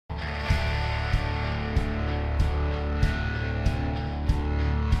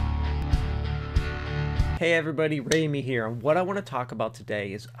Hey everybody, Ramey here, and what I want to talk about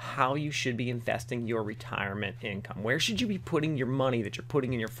today is how you should be investing your retirement income. Where should you be putting your money that you're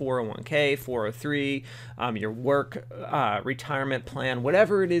putting in your 401k, 403, your work retirement plan,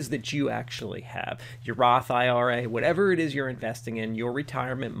 whatever it is that you actually have, your Roth IRA, whatever it is you're investing in, your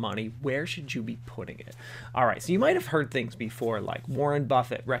retirement money, where should you be putting it? All right, so you might have heard things before, like Warren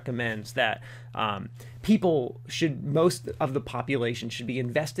Buffett recommends that most of the population should be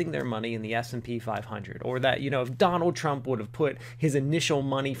investing their money in the S&P 500, or that, if Donald Trump would have put his initial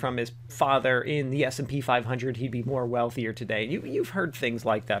money from his father in the S&P 500, he'd be more wealthier today. You've heard things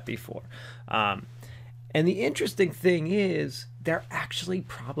like that before. And the interesting thing is they're actually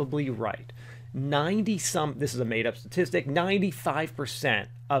probably right. This is a made up statistic, 95%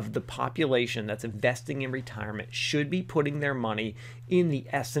 of the population that's investing in retirement should be putting their money in the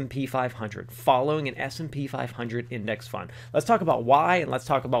S&P 500, following an S&P 500 index fund. Let's talk about why, and let's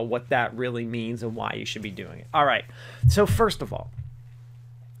talk about what that really means and why you should be doing it. All right, so first of all,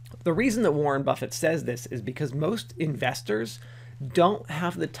 the reason that Warren Buffett says this is because most investors don't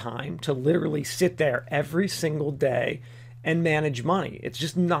have the time to literally sit there every single day and manage money. It's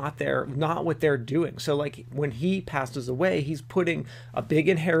just not what they're doing. So like when he passes away, he's putting a big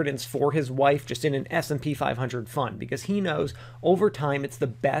inheritance for his wife just in an S&P 500 fund because he knows over time it's the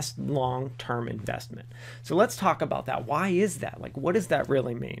best long-term investment. So let's talk about that. Why is that? Like, what does that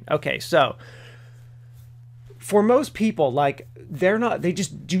really mean? Okay, so for most people, they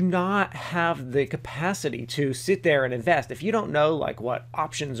just do not have the capacity to sit there and invest. If you don't know like what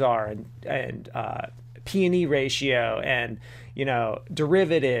options are and P&E ratio and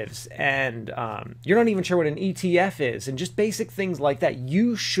derivatives, and you're not even sure what an ETF is, and just basic things like that,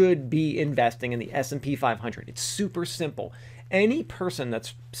 you should be investing in the S&P 500. It's super simple. Any person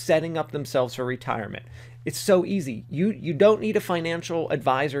that's setting up themselves for retirement, it's so easy. You don't need a financial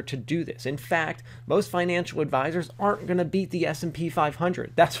advisor to do this. In fact, most financial advisors aren't going to beat the S&P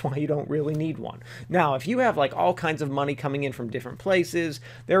 500. That's why you don't really need one. Now, if you have like all kinds of money coming in from different places,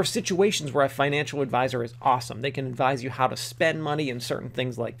 there are situations where a financial advisor is awesome. They can advise you how to spend money and certain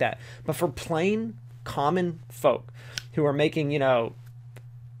things like that. But for plain common folk who are making,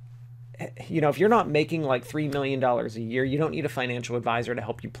 if you're not making like $3 million a year, you don't need a financial advisor to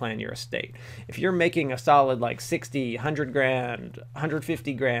help you plan your estate. If you're making a solid like 60, 100 grand,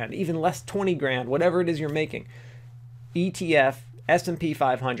 150 grand, even less 20 grand, whatever it is you're making, ETF, S&P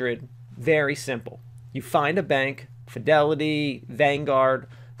 500, very simple. You find a bank, Fidelity, Vanguard,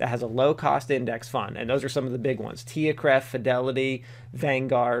 that has a low-cost index fund, and those are some of the big ones. TIAA-CREF, Fidelity,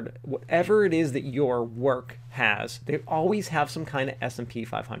 Vanguard, whatever it is that your work has, they always have some kind of S&P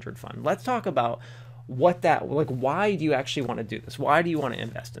 500 fund. Let's talk about why do you actually want to do this? Why do you want to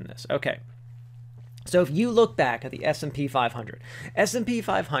invest in this? Okay. So if you look back at the S&P 500, S&P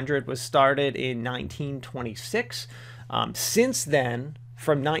 500 was started in 1926. Since then,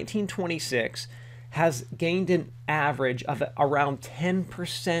 from 1926, has gained an average of around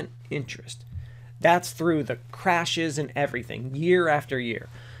 10% interest. That's through the crashes and everything, year after year.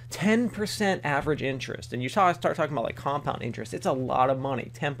 10% average interest. And you start talking about like compound interest, it's a lot of money,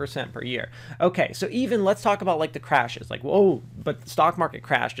 10% per year. Okay, so even let's talk about like the crashes. Like, whoa, but the stock market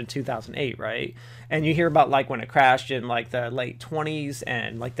crashed in 2008, right? And you hear about like when it crashed in like the late 20s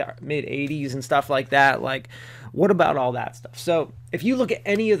and like the mid 80s and stuff like that. Like, what about all that stuff? So if you look at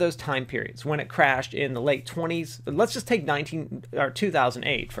any of those time periods when it crashed in the late 20s, let's just take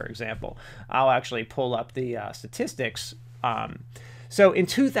 2008, for example. I'll actually pull up the statistics. So in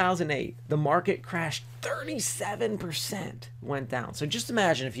 2008, the market crashed 37%, went down. So just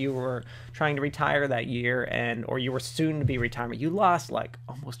imagine if you were trying to retire that year or you were soon to be retiring, you lost like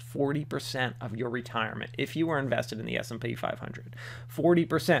almost 40% of your retirement if you were invested in the S&P 500.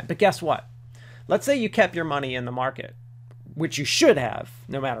 40%. But guess what? Let's say you kept your money in the market, which you should have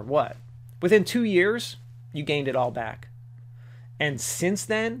no matter what. Within 2 years, you gained it all back. And since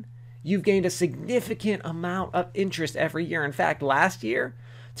then, you've gained a significant amount of interest every year. In fact, last year,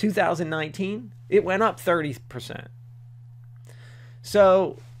 2019, it went up 30%.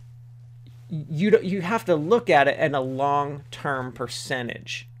 So you have to look at it in a long-term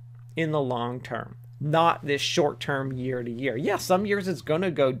percentage, in the long term, not this short-term year to year. Yeah, some years it's going to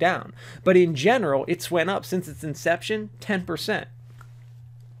go down, but in general, it's went up since its inception 10%.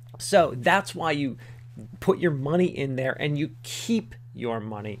 So that's why you put your money in there and you keep your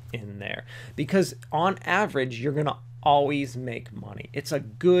money in there, because on average you're going to always make money. It's a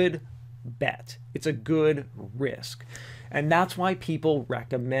good bet. It's a good risk. And that's why people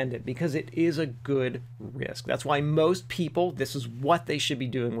recommend it, because it is a good risk. That's why most people, this is what they should be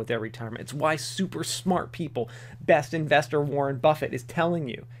doing with their retirement. It's why super smart people, best investor Warren Buffett is telling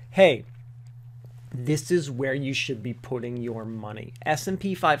you, hey, This is where you should be putting your money.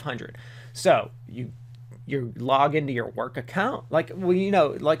 S&P 500. So you log into your work account. Like,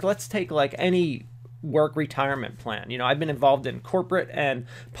 well, like let's take like any work retirement plan. I've been involved in corporate and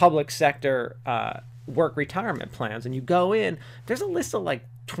public sector work retirement plans, and you go in, there's a list of like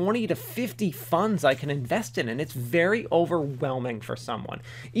 20 to 50 funds I can invest in, and it's very overwhelming for someone.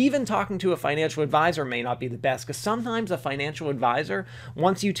 Even talking to a financial advisor may not be the best, because sometimes a financial advisor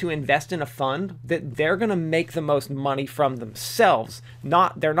wants you to invest in a fund that they're going to make the most money from themselves.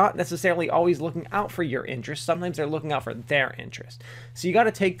 They're not necessarily always looking out for your interest. Sometimes they're looking out for their interest. So you got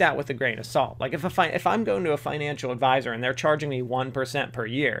to take that with a grain of salt. Like if I'm going to a financial advisor and they're charging me 1% per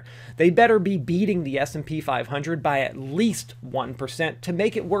year, they better be beating the S&P 500 by at least 1% to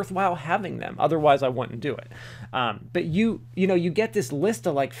make it worthwhile having them. Otherwise, I wouldn't do it. But you get this list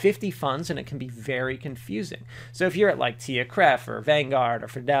of like 50 funds, and it can be very confusing. So if you're at like Tia Cref or Vanguard or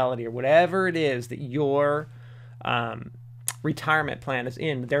Fidelity or whatever it is that your retirement plan is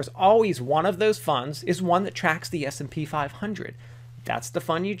in, there's always one of those funds is one that tracks the S&P 500. That's the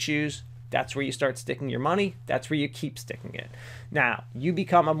fund you choose. That's where you start sticking your money. That's where you keep sticking it. Now, you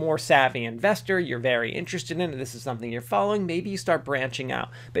become a more savvy investor. You're very interested in it. This is something you're following. Maybe you start branching out.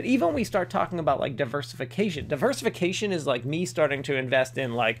 But even when we start talking about like diversification is like me starting to invest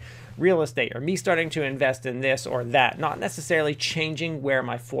in like real estate, or me starting to invest in this or that, not necessarily changing where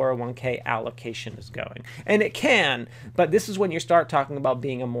my 401k allocation is going. And it can, but this is when you start talking about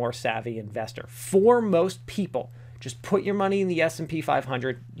being a more savvy investor. For most people, just put your money in the S&P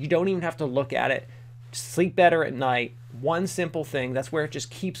 500. You don't even have to look at it. Sleep better at night. One simple thing. That's where it just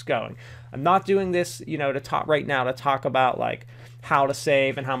keeps going. I'm not doing this, to talk about like how to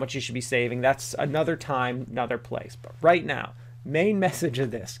save and how much you should be saving. That's another time, another place. But right now, main message of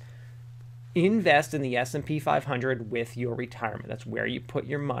this: invest in the S&P 500 with your retirement. That's where you put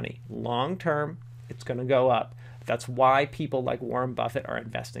your money. Long term, it's going to go up. That's why people like Warren Buffett are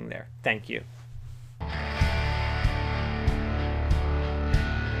investing there. Thank you.